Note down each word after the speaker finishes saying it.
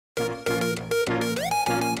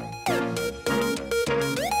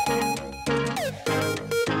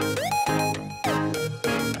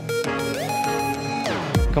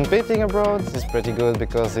Competing abroad is pretty good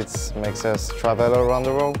because it makes us travel around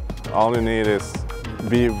the world. All you need is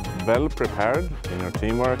be well prepared in your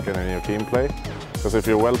teamwork and in your team play. Because if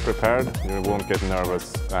you're well prepared, you won't get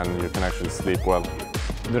nervous and you can actually sleep well.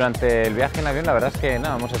 Durante el viaje en avión la verdad es que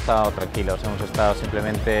no, hemos estado tranquilos, hemos estado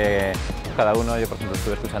simplemente cada uno. Yo por ejemplo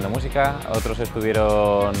estuve escuchando música, otros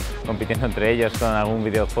estuvieron compitiendo entre ellos con algún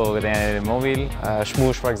videojuego que tenían en el móvil.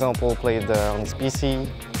 Smoosh, for example, played on his PC.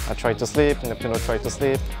 I tried to sleep, Neptuno tried to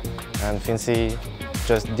sleep, and Fincy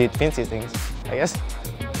just did Fincy things, I guess.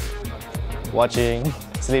 Watching,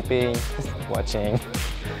 sleeping, watching,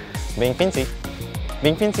 being Fincy.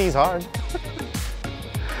 Being Fincy is hard.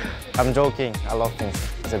 I'm joking, I love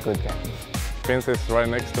Fincy, he's a good guy. Fincy is right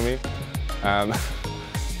next to me and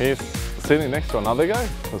he's sitting next to another guy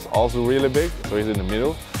who's also really big, so he's in the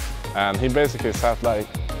middle. And he basically sat like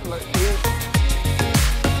here.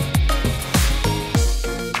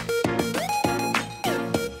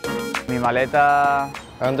 Mi maleta...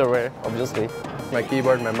 Underwear, obviously. My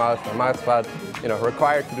keyboard, my mouse pad, you know,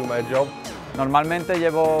 required to do my job. Normalmente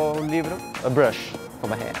llevo un libro. A brush for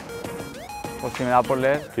my hair. Por si me da por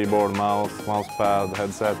leer. Keyboard, mouse pad,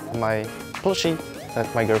 headset. My plushie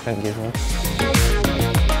that my girlfriend gave me.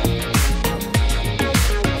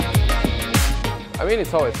 I mean,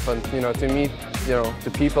 it's always fun, you know, to meet, you know,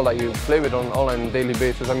 the people that you play with on a daily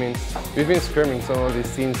basis. I mean, we've been scrimming some of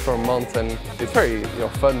these teams for months, and it's very, you know,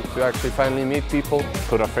 fun to actually finally meet people.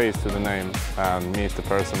 Put a face to the name and meet the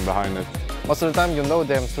person behind it. Most of the time you know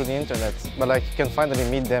them through the internet, but like you can finally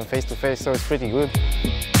meet them face to face, so it's pretty good.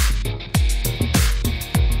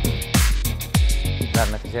 Las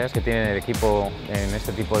necesidades que tiene el equipo en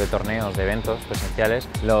este tipo de torneos, de eventos presenciales,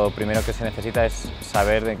 lo primero que se necesita es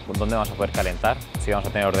saber dónde vamos a poder calentar, si vamos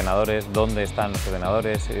a tener ordenadores, dónde están los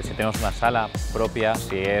ordenadores, si tenemos una sala propia,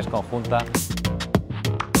 si es conjunta.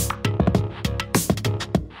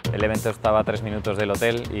 El evento estaba a 3 minutos del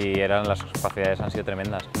hotel y las capacidades han sido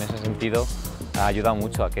tremendas. En ese sentido, ha ayudado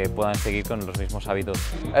mucho a que puedan seguir con los mismos hábitos.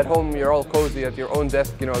 At home, you're all cozy at your own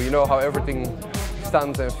desk, you know how everything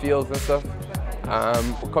stands and feels and stuff.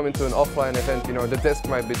 Coming to an offline event, you know, the desk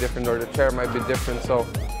might be different or the chair might be different, so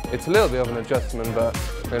it's a little bit of an adjustment, but,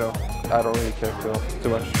 you know, I don't really care too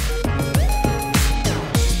much.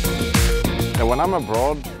 And when I'm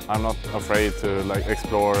abroad, I'm not afraid to like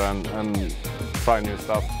explore and try new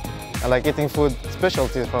stuff. I like eating food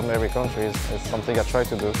specialties from every country. It's something I try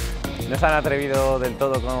to do. No se han atrevido del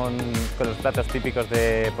todo con los platos típicos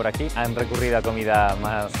de por aquí, han recurrido a comida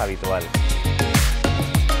más habitual.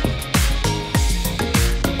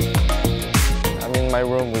 I'm in my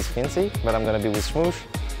room with Fincy, but I'm gonna be with Smoosh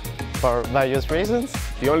for various reasons.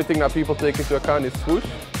 The only thing that people take into account is swoosh.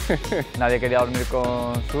 Nadie quería dormir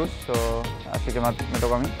con Sus, así que me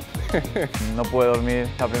tocó a mí. No pude dormir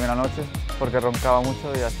la primera noche porque roncaba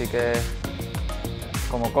mucho y así que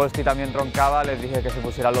como Kosti también roncaba, les dije que se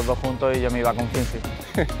pusieran los dos juntos y yo me iba con Fincy.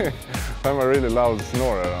 I'm a really loud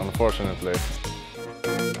snorer, unfortunately.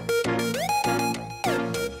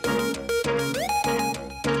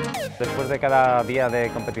 Después de cada día de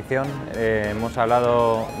competición hemos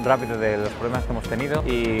hablado rápido de los problemas que hemos tenido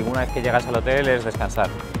y una vez que llegas al hotel es descansar.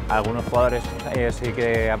 Algunos jugadores sí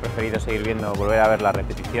que han preferido seguir viendo, volver a ver las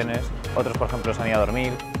repeticiones, otros por ejemplo se han ido a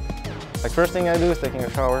dormir. Like first thing I do is taking a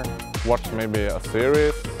shower. Watch maybe a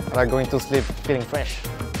series. I like going to sleep feeling fresh.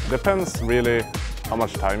 Depends really how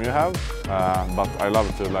much time you have, but I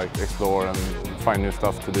love to like explore and find new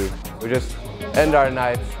stuff to do. We just end our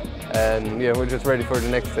night and yeah, we're just ready for the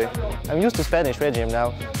next day. I'm used to Spanish regime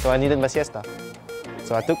now, so I needed my siesta.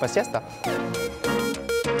 So I took my siesta.